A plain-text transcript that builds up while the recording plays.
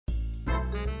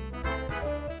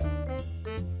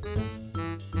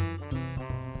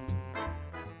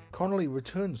Connolly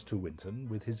returns to Winton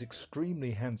with his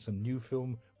extremely handsome new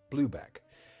film Blueback,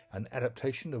 an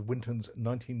adaptation of Winton's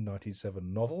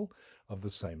 1997 novel of the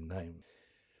same name.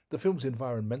 The film's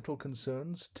environmental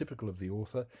concerns, typical of the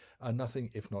author, are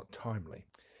nothing if not timely.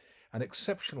 An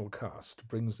exceptional cast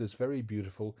brings this very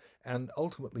beautiful and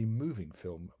ultimately moving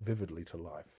film vividly to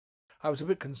life. I was a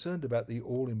bit concerned about the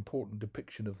all-important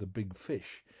depiction of the big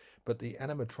fish, but the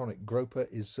animatronic groper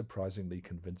is surprisingly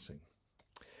convincing.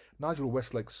 Nigel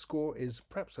Westlake's score is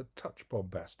perhaps a touch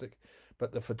bombastic,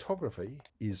 but the photography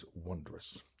is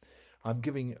wondrous. I'm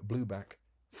giving Blueback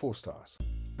 4 stars.